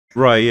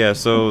Right, yeah,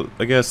 so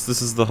I guess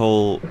this is the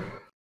whole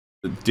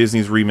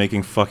Disney's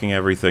remaking fucking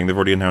everything. They've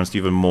already announced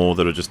even more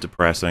that are just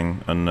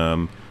depressing, and I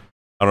don't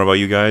know about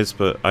you guys,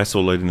 but I saw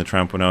Lady and the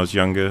Tramp when I was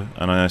younger,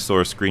 and I saw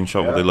a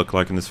screenshot of what they look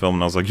like in this film,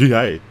 and I was like,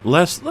 yay!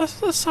 Let's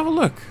have a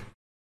look.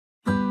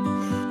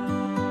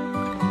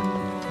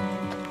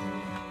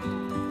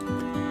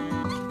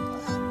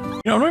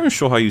 You know, I'm not even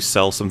sure how you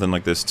sell something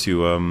like this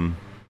to,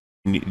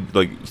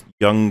 like,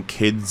 young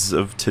kids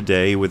of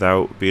today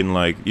without being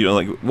like, you know,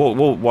 like,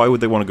 why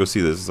would they want to go see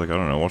this? It's like, I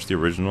don't know, watch the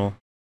original,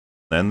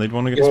 then they'd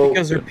want to go. It's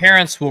because their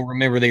parents will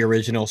remember the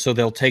original, so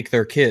they'll take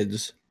their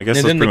kids. I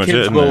guess that's pretty much it,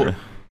 isn't it?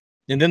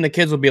 And then the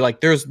kids will be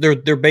like,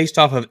 they're based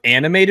off of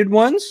animated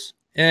ones?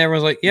 And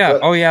everyone's like, yeah,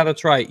 oh yeah,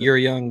 that's right, you're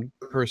a young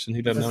person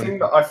who doesn't know anything.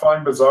 The thing that I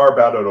find bizarre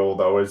about it all,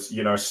 though, is,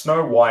 you know,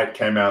 Snow White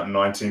came out in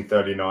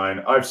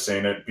 1939. I've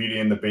seen it. Beauty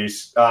and the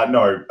Beast,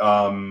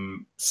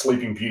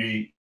 Sleeping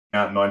Beauty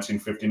out in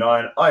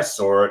 1959. I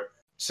saw it.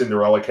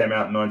 Cinderella came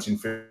out in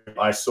 1950.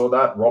 I saw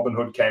that. Robin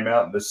Hood came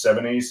out in the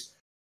 70s.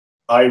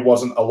 I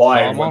wasn't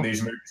alive when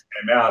these movies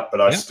came out,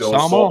 but I still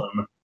saw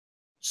them.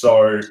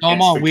 So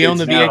we own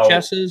the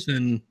VHSs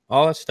and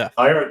all that stuff.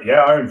 I own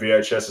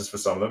VHSs for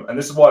some of them, and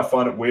this is why I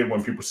find it weird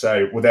when people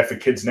say, "Well, they're for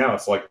kids now."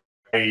 It's like,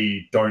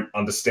 I don't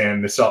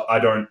understand this. I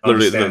don't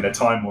understand. They're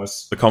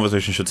timeless. The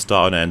conversation should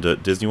start and end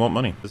at Disney want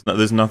money.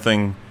 There's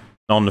nothing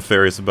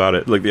non-nefarious about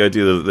it. Like the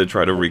idea that they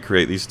try to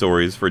recreate these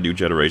stories for a new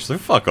generation.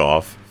 Like, fuck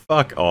off.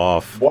 Fuck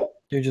off. What?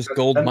 They're just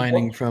gold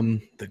mining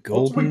from the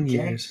golden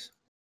years.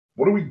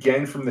 What do we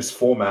gain from this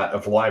format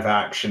of live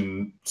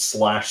action /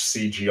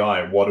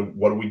 CGI? What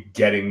are we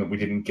getting that we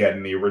didn't get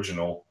in the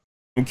original?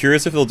 I'm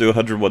curious if they'll do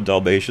 101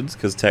 Dalmatians,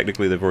 because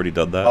technically they've already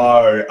done that.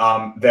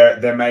 Oh,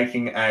 they're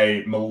making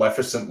a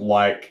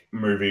Maleficent-like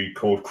movie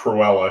called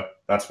Cruella.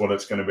 That's what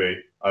it's going to be.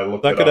 I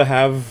looked it up. Is that going to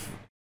have,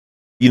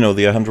 you know,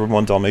 the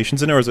 101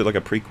 Dalmatians in it, or is it like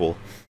a prequel?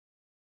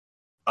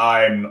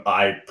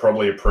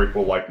 Probably a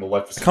prequel like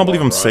Maleficent. I can't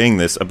believe I'm saying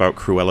this about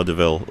Cruella de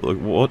Vil. Like,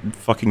 what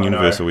fucking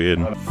universe are we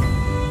in?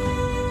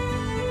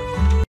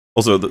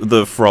 Also,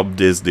 the from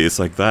Disney, it's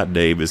like that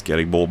name is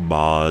getting more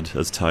marred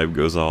as time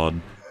goes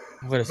on.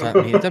 What does that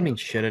mean? It doesn't mean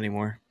shit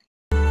anymore.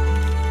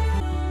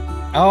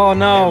 Oh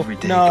no!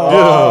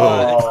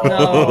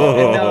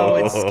 No,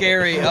 it's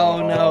scary.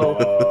 Oh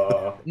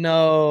no!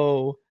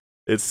 No.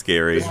 It's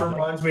scary. This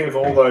reminds me of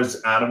all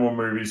those animal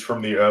movies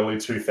from the early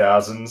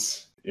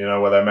 2000s. You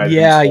know, where they made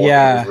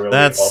really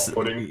that's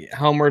off-putting.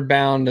 Homeward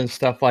Bound and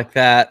stuff like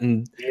that,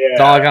 and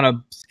Dog on a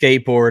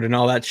Skateboard and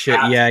all that shit.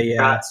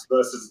 Cats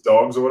versus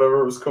Dogs or whatever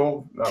it was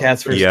called.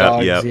 Cats versus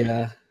Dogs.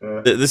 Yeah.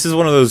 This is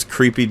one of those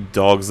creepy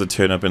dogs that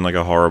turn up in like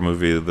a horror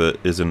movie that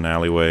is in an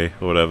alleyway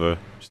or whatever.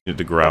 Just need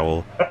to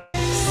growl.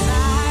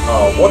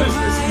 Oh, what is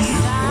this?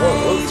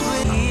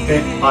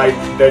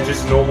 They're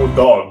just normal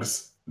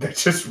dogs. They're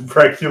just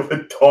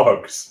regular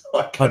dogs.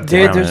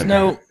 Dude, there's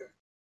no.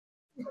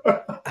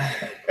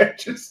 They're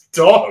just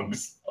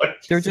dogs.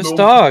 They're just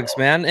dogs,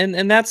 man,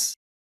 and that's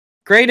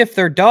great if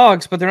they're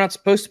dogs, but they're not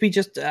supposed to be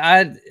just.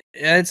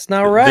 It's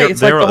not right.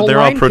 It's like the whole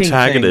Lion King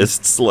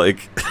protagonists, thing.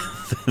 like.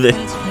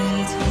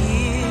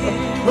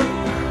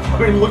 I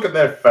mean, look at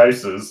their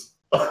faces.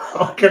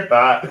 Look at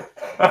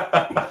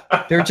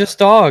that. They're just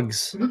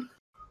dogs.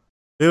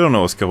 They don't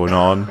know what's going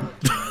on.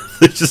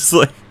 They're just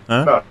like,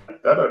 huh? No,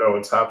 I don't know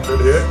what's happening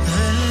here.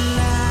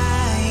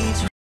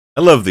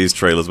 I love these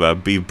trailers, man.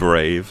 Be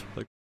brave.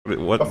 Like,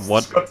 what?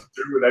 Got to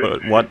do with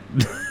anything? What?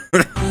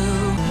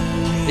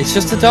 It's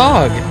just a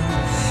dog.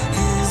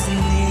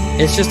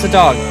 It's just a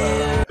dog.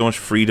 So much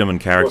freedom and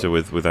character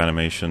with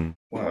animation.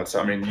 Well,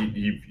 I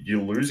mean,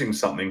 you're losing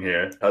something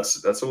here.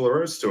 That's all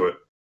there is to it.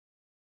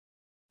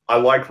 I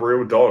like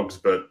real dogs,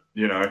 but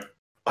you know,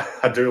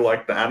 I do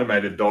like the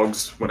animated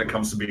dogs when it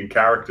comes to being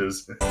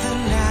characters.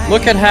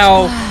 Look at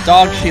how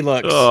dog she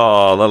looks.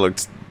 Oh, that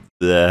looks.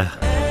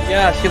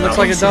 Yeah, she looks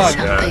like a dog.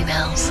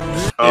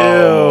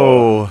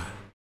 Ew.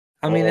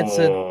 I mean, it's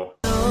a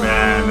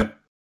man.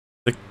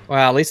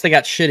 Wow, at least they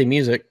got shitty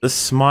music. The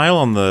smile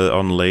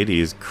on Lady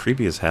is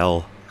creepy as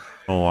hell.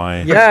 Oh,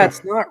 why? Yeah,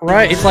 it's not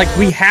right. It's like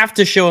we have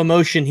to show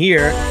emotion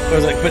here. I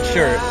was like, but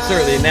sure,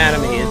 the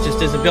anatomy it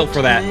just isn't built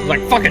for that.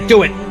 Like, fuck it,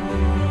 do it.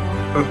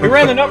 We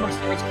ran the numbers,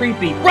 so it's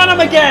creepy. Run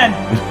them again.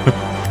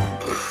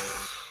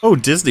 Oh,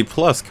 Disney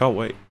Plus, can't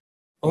wait.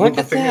 Look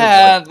at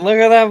that! Look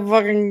at that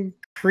fucking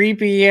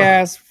creepy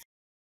ass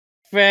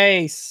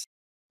face.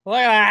 Look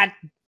at that.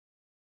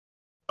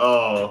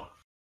 Oh.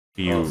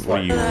 Are you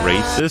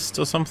racist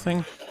or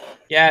something?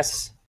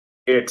 Yes.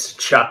 It's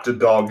chapter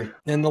dog.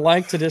 And the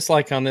like to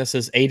dislike on this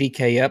is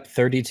 80k up,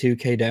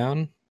 32k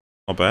down.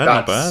 Not bad, That's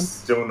not bad.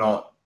 Still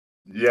not.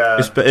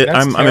 Yeah.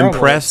 I'm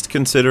impressed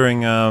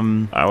considering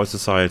our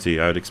society.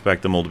 I would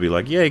expect them all to be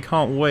like, yay,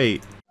 can't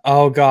wait.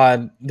 Oh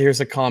god, there's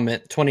a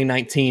comment.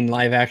 2019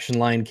 live action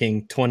Lion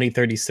King,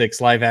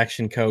 2036 live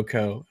action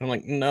Coco. I'm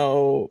like,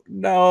 no,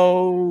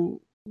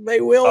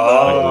 they will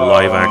not.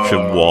 Live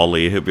action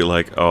Wall-E. He'd be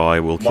like, oh, I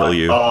will kill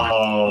you.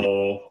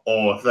 Oh,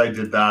 if they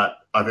did that,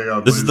 I think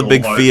I'd This is the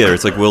big fear.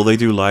 It's like, will they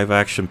do live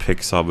action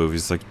Pixar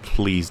movies? Like,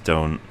 please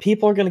don't.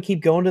 People are gonna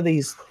keep going to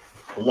these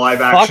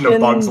Live action of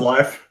Bugs fucking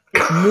Life.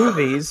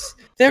 movies.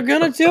 They're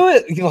gonna do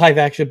it. Live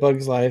action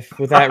Bugs Life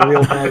with that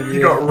real bug.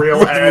 You got real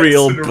With ants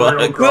real and bugs. real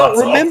Well,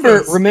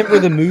 grasshoppers. remember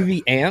the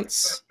movie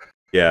Ants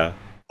Yeah.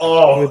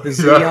 Oh, with the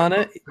Z yeah. on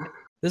it?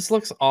 This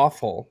looks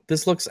awful.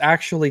 This looks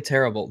actually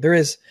terrible. There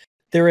is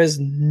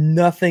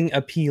nothing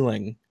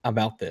appealing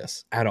about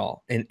this at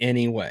all in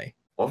any way.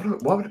 Why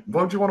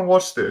would you want to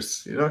watch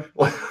this? You know,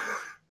 I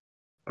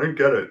don't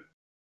get it.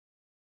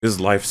 His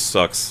life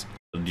sucks,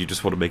 and you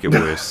just want to make it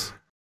worse.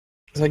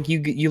 It's like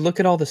you look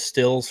at all the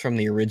stills from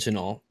the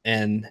original,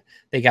 and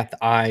they got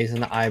the eyes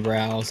and the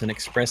eyebrows and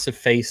expressive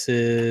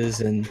faces,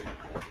 and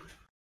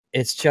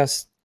it's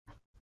just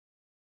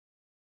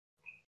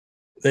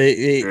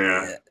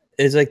Yeah.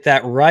 it's like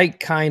that right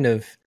kind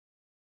of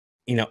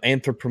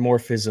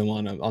anthropomorphism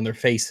on their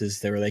faces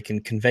there, where they can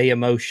convey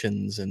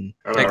emotions. And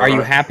like, are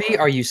you happy?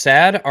 Are you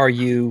sad? Are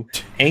you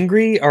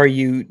angry? Are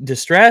you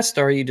distressed?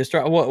 Are you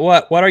distraught?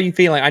 What are you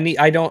feeling?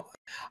 I don't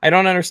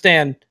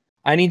understand.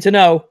 I need to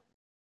know.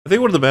 I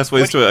think one of the best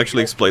ways to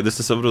actually explain this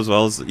to someone as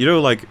well is,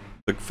 like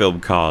the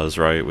film Cars,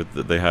 right? With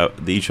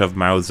they each have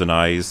mouths and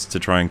eyes to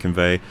try and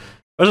convey.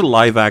 There's a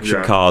live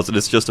action Cars, and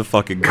it's just a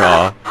fucking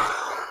car,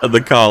 and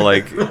the car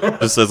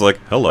just says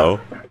hello.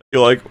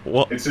 You're like,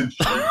 what? It's a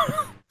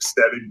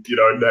standing,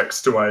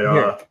 next to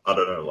a I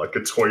don't know, like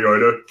a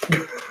Toyota.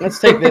 Let's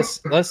take this.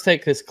 Let's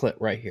take this clip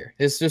right here.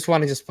 This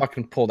one I just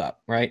fucking pulled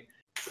up. Right,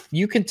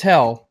 you can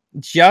tell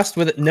just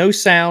with no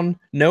sound,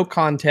 no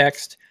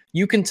context.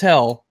 You can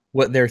tell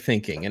what they're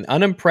thinking. An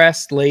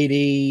unimpressed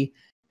lady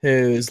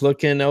who's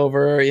looking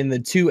over in the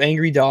two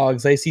angry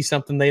dogs. They see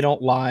something they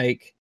don't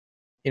like.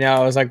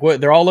 It's like, what?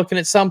 They're all looking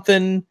at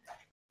something.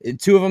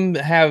 Two of them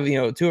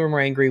are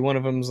angry. One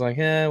of them's like,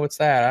 what's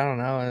that? I don't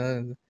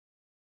know.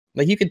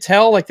 Like, you can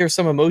tell, there's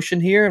some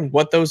emotion here, and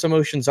what those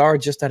emotions are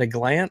just at a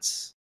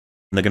glance.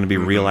 And they're going to be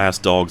real ass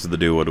dogs that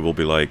do what it will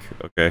be like,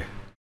 okay?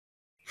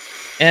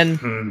 And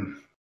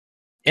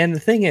the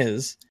thing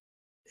is,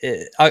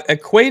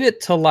 equate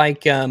it to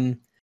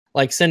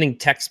like sending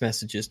text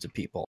messages to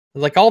people.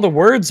 Like, all the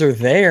words are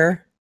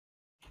there,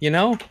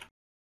 the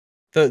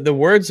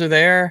words are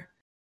there,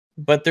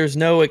 but there's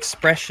no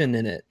expression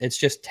in it. It's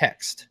just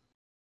text.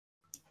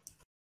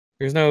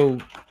 There's no...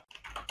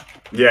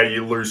 Yeah,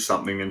 you lose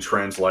something in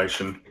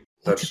translation.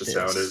 That's just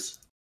how it is.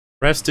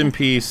 Rest in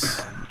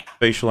peace,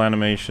 facial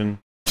animation.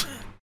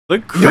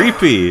 Look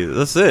creepy.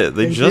 That's it.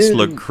 They just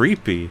look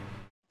creepy.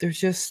 There's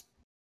just...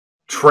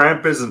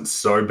 Tramp isn't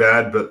so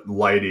bad, but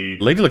Lady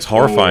looks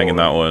horrifying in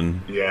that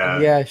one. Yeah.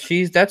 Yeah,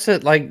 that's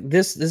it. Like,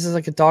 this is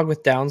like a dog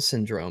with Down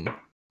syndrome.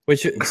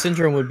 Which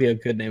syndrome would be a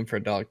good name for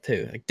a dog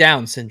too. Like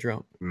Down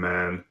syndrome.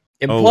 Man.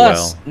 And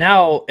plus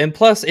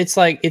it's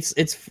like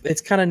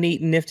it's kind of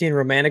neat and nifty and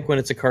romantic when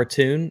it's a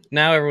cartoon.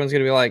 Now everyone's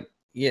gonna be like,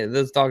 yeah,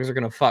 those dogs are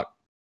gonna fuck.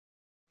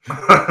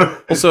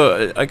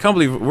 Also, I can't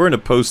believe we're in a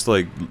post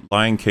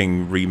Lion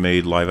King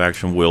remade live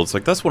action world.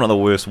 It's that's one of the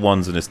worst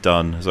ones, and it's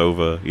done. It's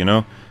over.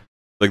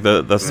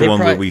 That's the one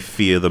where we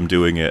fear them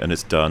doing it, and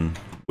it's done.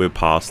 We're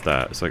past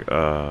that. It's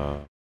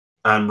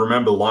And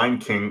remember, Lion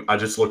King, I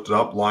just looked it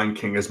up, Lion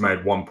King has made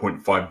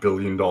 $1.5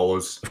 billion.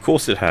 Of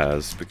course it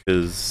has,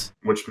 because...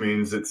 Which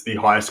means it's the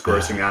highest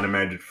grossing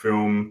animated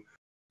film,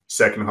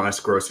 second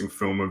highest grossing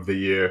film of the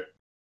year.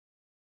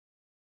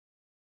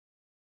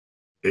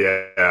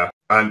 Yeah,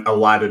 and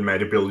Aladdin made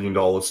 $1 billion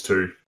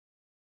too.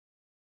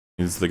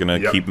 Means they're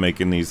gonna keep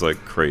making these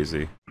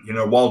crazy.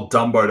 While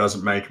Dumbo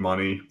doesn't make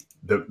money,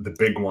 the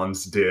big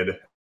ones did.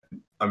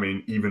 I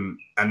mean, even...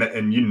 And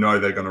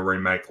they're gonna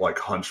remake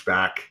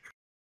Hunchback.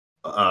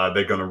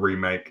 They're gonna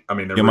remake. I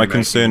mean, my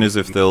concern is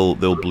if they'll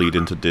bleed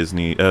into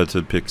Disney to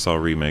Pixar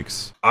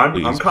remakes.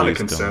 I'm kind of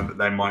concerned that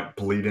they might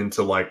bleed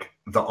into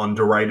the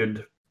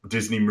underrated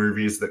Disney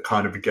movies that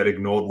kind of get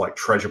ignored, like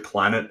Treasure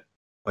Planet.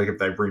 Like if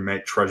they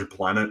remake Treasure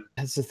Planet.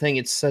 That's the thing.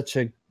 It's such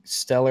a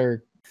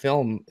stellar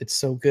film. It's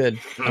so good,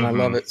 and I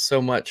love it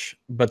so much.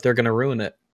 But they're gonna ruin it.